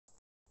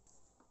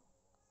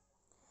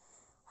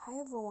Hi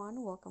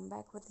everyone, welcome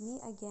back with me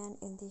again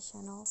in this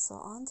channel. So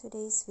on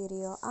today's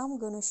video, I'm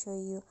gonna show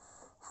you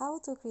how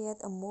to create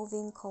a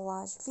moving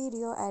collage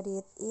video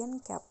edit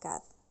in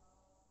CapCut.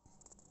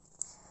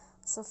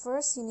 So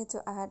first you need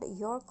to add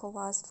your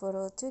collage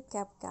photo to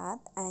CapCut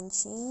and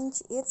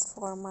change its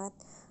format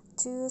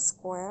to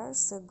square.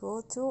 So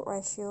go to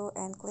ratio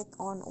and click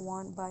on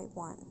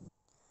 1:1.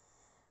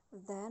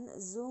 Then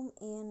zoom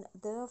in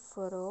the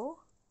photo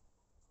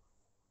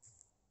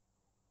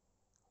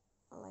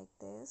like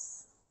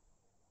this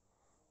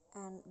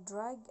and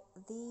drag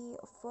the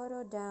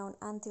photo down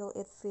until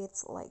it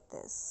fits like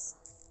this.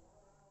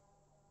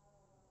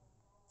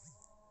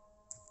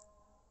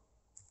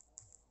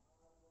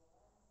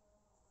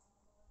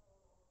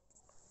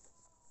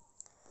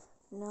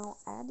 Now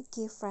add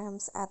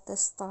keyframes at the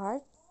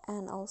start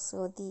and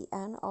also the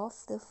end of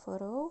the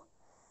photo.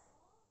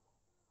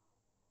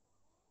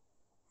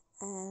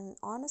 And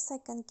on the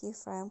second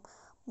keyframe,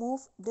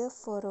 move the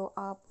photo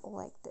up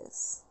like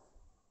this.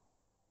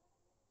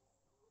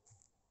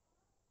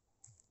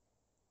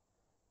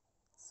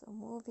 So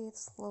move it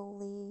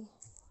slowly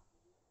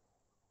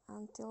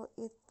until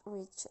it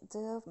reaches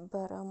the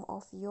bottom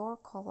of your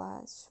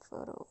collage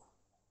photo.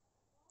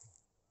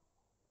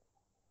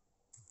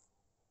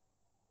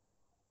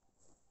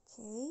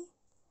 Okay,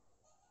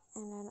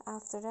 and then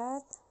after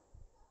that,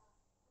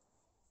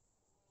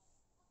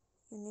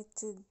 you need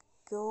to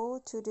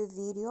go to the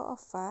video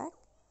effect,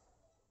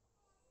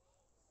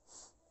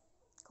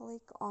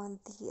 click on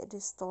the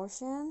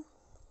distortion,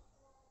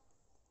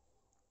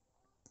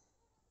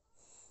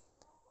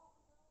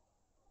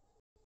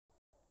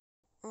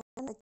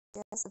 and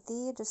adjust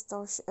the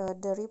distortion,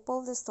 the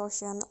ripple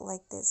distortion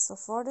like this. So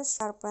for the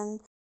sharpen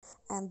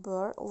and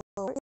blur,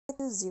 lower it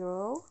to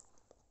 0,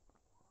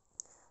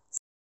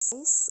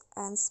 size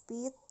and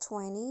speed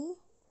 20,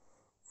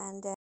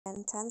 and then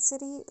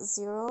intensity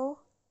 0,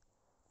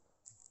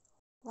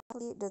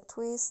 likely the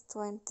twist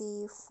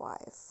 25.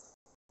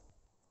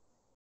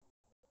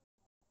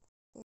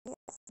 Okay,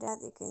 after that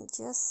you can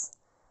just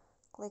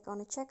click on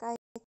the check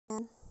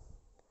icon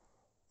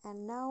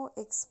and now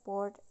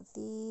export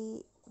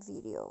the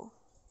video.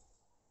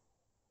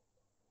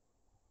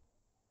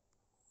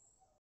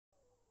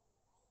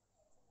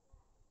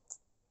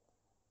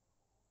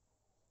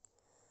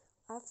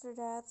 After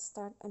that,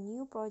 start a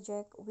new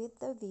project with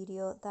the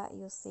video that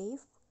you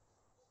saved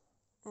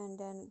and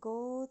then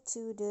go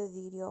to the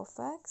video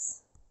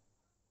effects,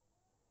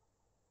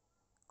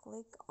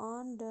 click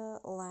on the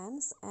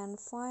lens and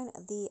find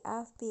the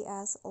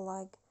FPS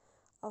lag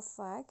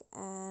effect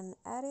and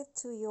add it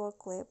to your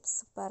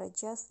clips but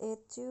adjust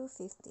it to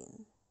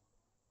 15.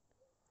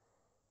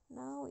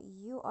 Now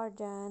you are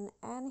done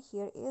and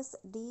here is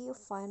the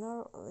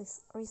final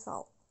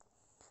result.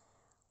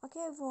 Okay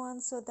everyone,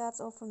 so that's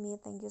all from me.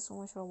 Thank you so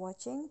much for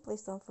watching.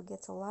 Please don't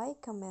forget to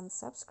like, comment,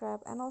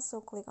 subscribe and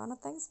also click on the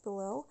thanks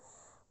below.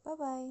 Bye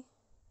bye.